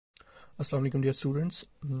Assalamu alaikum dear students.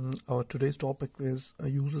 Our today's topic is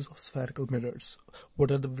uses of spherical mirrors.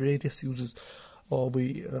 What are the various uses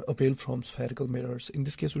we avail from spherical mirrors? In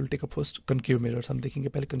this case we will take up first concave mirrors. हम देखेंगे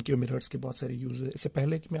पहले concave mirrors के बहुत सारे uses. इससे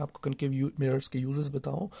पहले कि मैं आपको concave mirrors के uses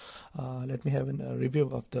बताऊं, let me have a review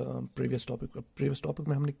of the previous topic. Previous topic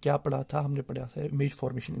में हमने क्या पढ़ा था? हमने पढ़ा था image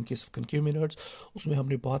formation in case of concave mirrors. उसमें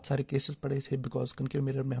हमने बहुत सारे cases पढ़े थे because concave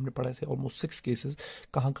mirror में हमने पढ़े थे almost 6 cases.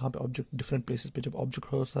 कहाँ कहाँ पे ऑब्जेक्ट डिफरेंट प्लेसेस पे जब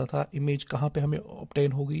ऑब्जेक्ट होता था, इमेज कहाँ पे हमें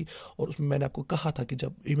ऑब्टेन होगी, और उसमें मैंने आपको कहा था कि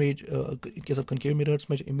जब image in case of concave mirrors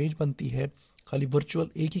में जो इमेज बनती है खाली वर्चुअल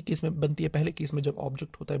एक ही केस में बनती है. पहले केस में जब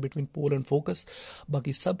ऑब्जेक्ट होता है बिटवीन पोल एंड फोकस,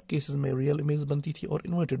 बाकी सब केसेस में रियल इमेज बनती थी और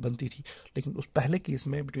इन्वर्टेड बनती थी. लेकिन उस पहले केस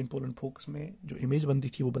में बिटवीन पोल एंड फोकस में जो इमेज बनती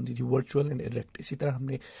थी वो बनती थी वर्चुअल एंड इरेक्ट. इसी तरह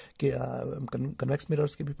हमने कन्वेक्स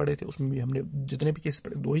मिरर्स के भी पढ़े थे. उसमें भी हमने जितने भी केसेस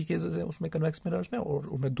पढ़े, 2 ही केसेस हैं उसमें कन्वेक्स मिरर्स में, और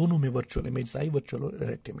उनमें दोनों में वर्चुअल इमेज आई, वर्चुअल और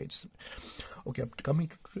इरेक्ट इमेज. ओके, अब coming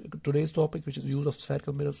to today's topic which is use of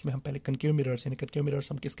spherical mirrors. उसमें हम पहले कनकेव मिरर्स यानी कनकेव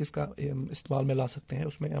मिरर्स हम किस किस का इस्तेमाल में ला सकते हैं,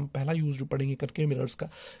 उसमें हम पहला यूज जो पढ़ेंगे कनकेव मिरर्स का.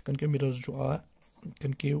 कनकेव मिरर्स जो आ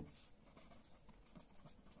कनकेव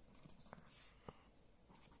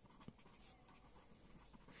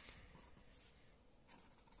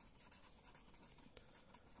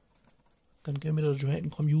कनकेव मिरर्स जो है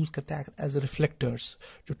इनको हम यूज़ करते हैं एज रिफ्लेक्टर्स,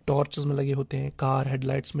 जो टॉर्चेस में लगे होते हैं, कार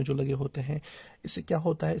हेडलाइट्स में जो लगे होते हैं. इससे क्या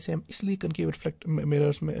होता है, इसे हम इसलिए कनकेव रिफ्लेक्ट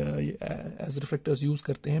मिरर्स में एज रिफ्लेक्टर्स यूज़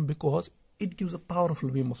करते हैं because it gives a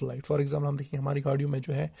powerful beam of light. For example हम देखिए हमारी गाड़ियों में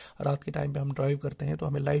जो है रात के टाइम पे हम ड्राइव करते हैं तो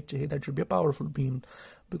हमें लाइट चाहिए, that should be a powerful beam.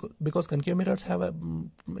 Because concave mirrors have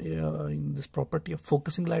this property of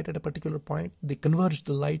focusing light at a particular point. They converge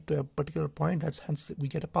the light to a particular point. That's hence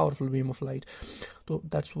we get a powerful beam of light. So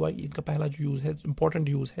that's why इनका पहला जो use है,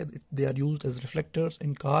 important use है, they are used as reflectors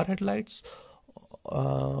in car headlights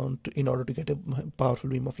in order to get a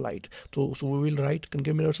powerful beam of light. So we will write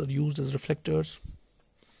concave mirrors are used as reflectors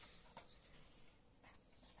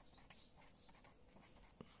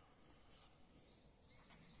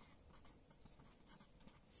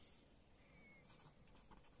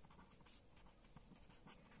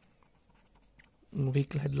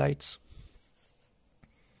vehicle headlights,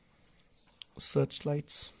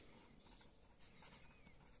 searchlights,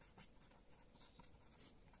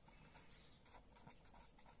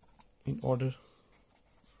 in order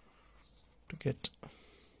to get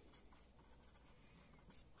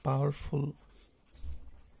powerful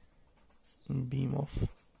beam of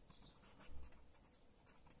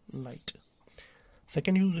light.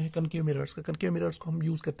 Second use है concave mirrors का. Concave mirrors को हम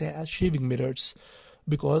use करते हैं as shaving mirrors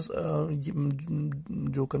because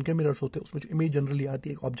जो concave mirrors होते हैं उसमें जो इमेज जनरली आती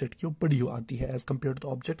है एक ऑब्जेक्ट की वो बड़ी आती है as compare to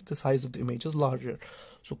the object, the size of the image is larger.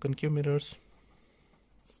 So concave mirrors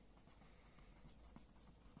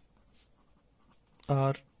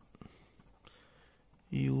are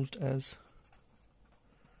used as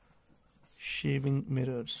shaving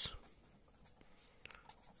mirrors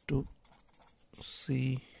to see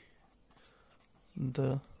the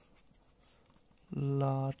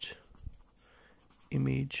large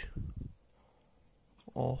image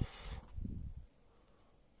of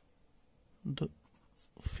the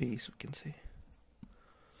face, we can say.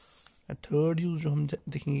 Third use जो हम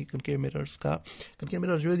देखेंगे concave mirrors का, concave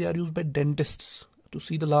mirrors जो है they are used by डेंटिस्ट्स to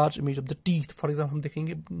see the large image of the teeth. For example हम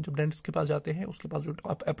देखेंगे जब dentist के पास जाते हैं उसके पास जो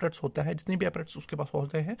एपरेट्स होता है, जितने भी एपरेट्स उसके पास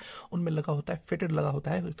होते हैं उनमें लगा होता है, फिटेड लगा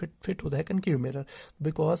होता है, फिट होता है कनकेव मिरर.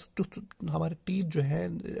 बिकॉज हमारे टीथ जो है,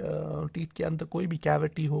 टीथ के अंदर कोई भी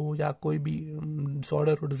कैविटी हो या कोई भी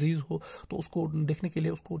डिसऑर्डर हो, डिजीज हो, तो उसको देखने के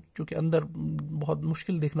लिए उसको जो कि अंदर बहुत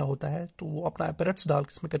मुश्किल देखना होता है, तो वो अपना एपरेट्स डाल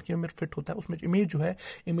के इसमें कनकेव मिरर फिट होता है. उसमें इमेज जो है,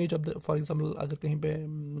 image of the for example अगर कहीं पे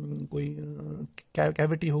कोई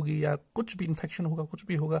कैविटी होगी या कुछ भी इन्फेक्शन होगा, कुछ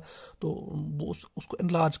भी होगा, तो वो उसको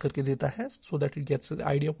एनलार्ज करके देता है so that it gets the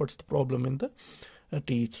idea what's the problem in the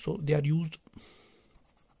teeth. So they are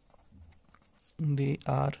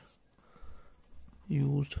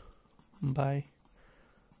used by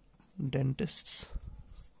डेंटिस्ट्स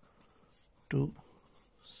to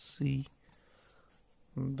see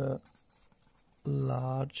the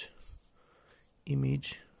large image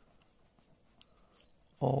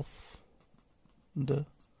of the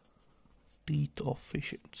teeth of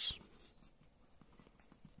patients.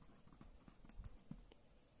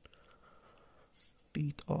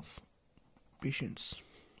 Teeth of patients.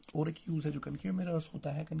 और एक use है जो concave mirrors होता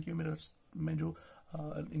है. Concave mirrors में जो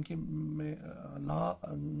इनके में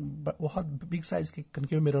बहुत बिग साइज के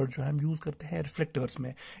कनकेव मिरर जो है हम यूज करते हैं रिफ्लेक्टर्स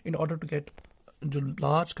में. इन ऑर्डर टू गेट जो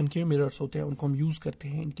लार्ज कनकेव मिरर्स होते हैं उनको हम यूज़ करते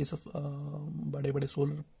हैं इन केस ऑफ बड़े बड़े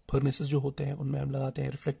सोलर फर्नेसेस जो होते हैं उनमें हम लगाते हैं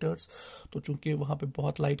रिफ्लेक्टर्स। तो चूंकि वहाँ पे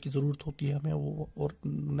बहुत लाइट की ज़रूरत होती है हमें वो, और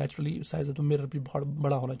naturally size of the mirror भी बहुत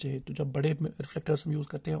बड़ा होना चाहिए, तो जब बड़े रिफ्लेक्टर्स हम यूज़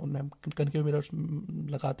करते हैं उनमें हम कनकेव मिरर्स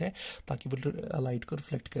लगाते हैं ताकि वो लाइट को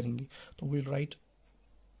रिफ्लेक्ट करेंगे। तो will write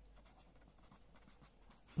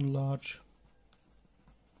large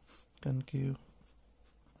concave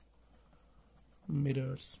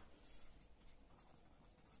mirrors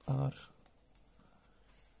are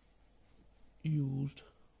used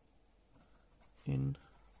in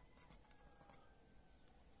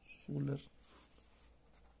solar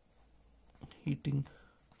heating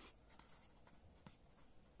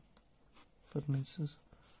furnaces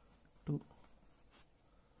to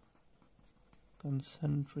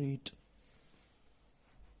concentrate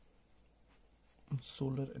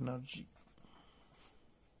solar energy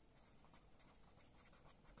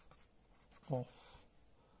of,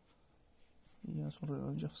 या सोलर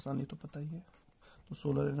एनर्जी अफसानी तो पता ही है। तो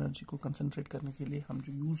सोलर एनर्जी को कंसंट्रेट करने के लिए हम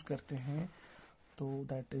जो यूज़ करते हैं तो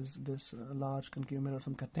that is this large concave mirrors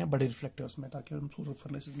हम कहते हैं बड़े रिफ्लेक्टर्स में, ताकि हम सोलर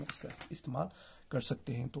फर्नेसेस में इसका इस्तेमाल कर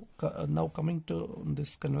सकते हैं। तो now coming to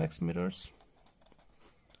this convex mirrors.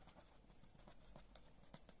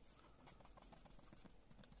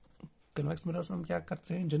 Convex mirrors में हम क्या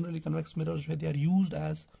करते हैं, जनरली कन्वेक्स मिरर्स जो है they are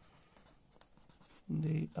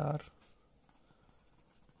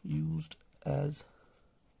used as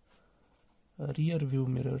rear view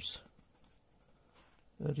mirrors,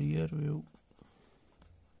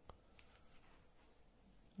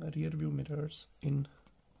 in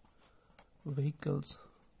vehicles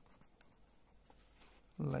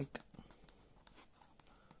like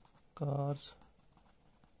cars,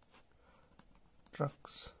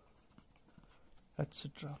 trucks,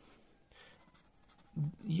 etc.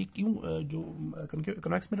 ये क्यों जो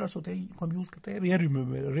कन्वेक्स मिरर्स होते हैं हम यूज़ करते हैं रियर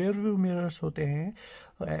व्यू मिरर्स होते हैं।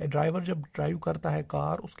 ड्राइवर जब ड्राइव करता है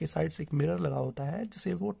कार, उसके साइड से एक मिरर लगा होता है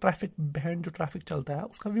जिससे वो ट्रैफिक बिहाइंड जो ट्रैफिक चलता है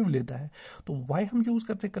उसका व्यू लेता है। तो वाई हम यूज़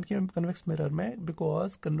करते हैं कन्वेक्स मिरर में,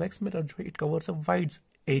 बिकॉज कन्वेक्स मिरर जो है it covers a wide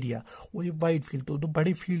area, वो ये वाइड फील्ड तो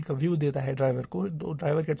बड़ी फील्ड का व्यू देता है ड्राइवर को। तो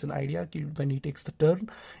ड्राइवर गेट्स एन आइडिया कि when he takes the turn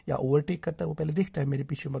या ओवरटेक करता है वो पहले देखता है मेरे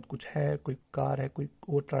पीछे मत कुछ है, कोई कार है, कोई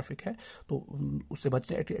और ट्रैफिक है, तो उससे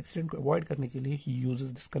बचने एक्सीडेंट को अवॉइड करने के लिए he uses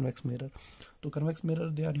this convex mirror. तो convex mirror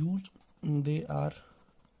they are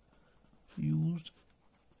used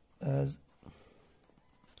as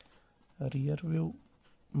rear view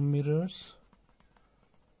mirrors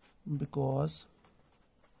because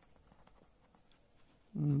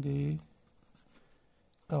they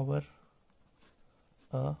cover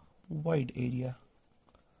a wide area.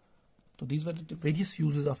 तो these were the various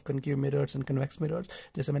uses of concave mirrors and convex mirrors.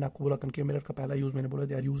 जैसे मैंने आपको बोला concave mirror का पहला use मैंने बोला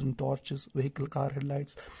they are used in torches, vehicle, car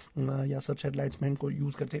headlights या such headlights में इनको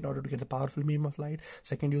यूज़ करते हैं in order to get the powerful beam of light.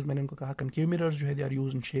 Second use मैंने इनको कहा concave mirrors जो है they are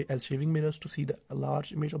used in as shaving mirrors to see the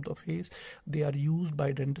large image of the face. They are used by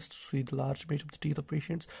dentists to see the large image of the teeth of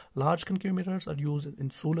patients. Large concave mirrors are used in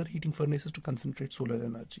solar heating furnaces to concentrate solar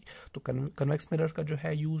energy. तो convex mirror का जो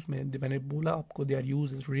है use मैंने बोला आपको they are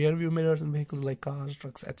used as rear view mirrors in vehicles like cars,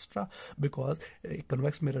 trucks, etc. because a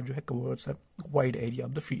convex mirror जो है covers a wide area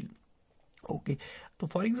of the field. Okay तो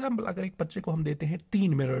फॉर एग्जाम्पल अगर एक बच्चे को हम देते हैं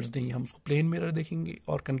 3 मिरर्स देंगे, हम उसको प्लेन मिरर देखेंगे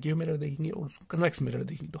और कनकेव मिरर देखेंगे और उसको कन्वेक्स मिरर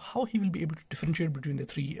देखेंगे, तो how he will be able to differentiate between the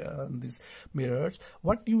three this mirrors.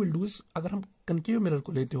 What you will do is, अगर हम कनकेव मिरर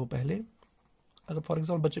को लेते हो पहले, अगर फॉर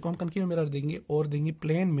एग्जाम्पल बच्चे को हम कनकेव मिरर देंगे और देंगे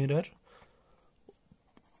प्लेन मिरर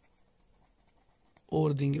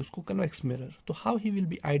और देंगे उसको कन्वेक्स मिरर, तो how he will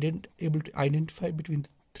be able to identify between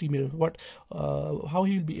three mirrors, what how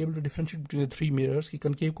he will be able to differentiate between the three mirrors कि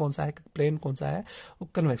कनकेव कौन सा है, प्लेन कौन सा है,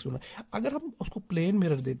 कन्वेक्स कौन है। अगर हम उसको प्लेन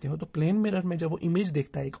मिरर देते हो तो प्लेन मिरर में जब वो इमेज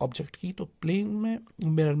देखता है एक ऑब्जेक्ट की, तो प्लेन में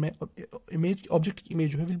मिरर में इमेज ऑब्जेक्ट की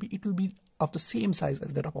इमेज जो है it will be of the same size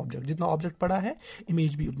as that of object, जितना ऑब्जेक्ट बड़ा है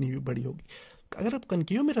इमेज भी उतनी बड़ी होगी। अगर आप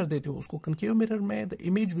कनकेव मिरर देते हो उसको, कनकेव मिरर में the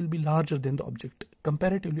image will be larger than the object,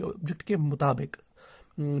 comparatively object के मुताबिक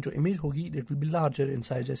जो इमेज होगी that will be larger in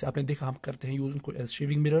size. जैसे आपने देखा हम करते हैं यूज उनको एज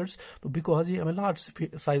शेविंग मिरर्स, तो बिकॉज ये हमें large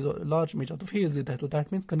size large image of the face देता है, तो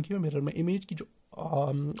दैट मीन्स कनकेव मिरर में इमेज की जो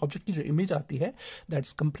ऑब्जेक्ट की जो इमेज आती है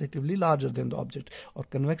that's comparatively larger than the object. और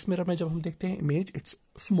कन्वेक्स मिरर में जब हम देखते हैं image it's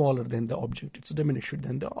smaller than the object, it's diminished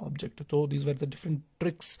then the object. तो these were the different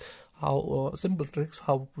tricks, how simple tricks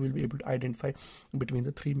how we'll be able to identify between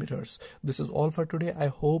the three mirrors. This is all for today. I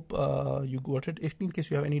hope you got it. If in case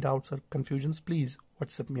you have any doubts or confusions, please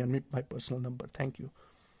WhatsApp me on my personal number. Thank you.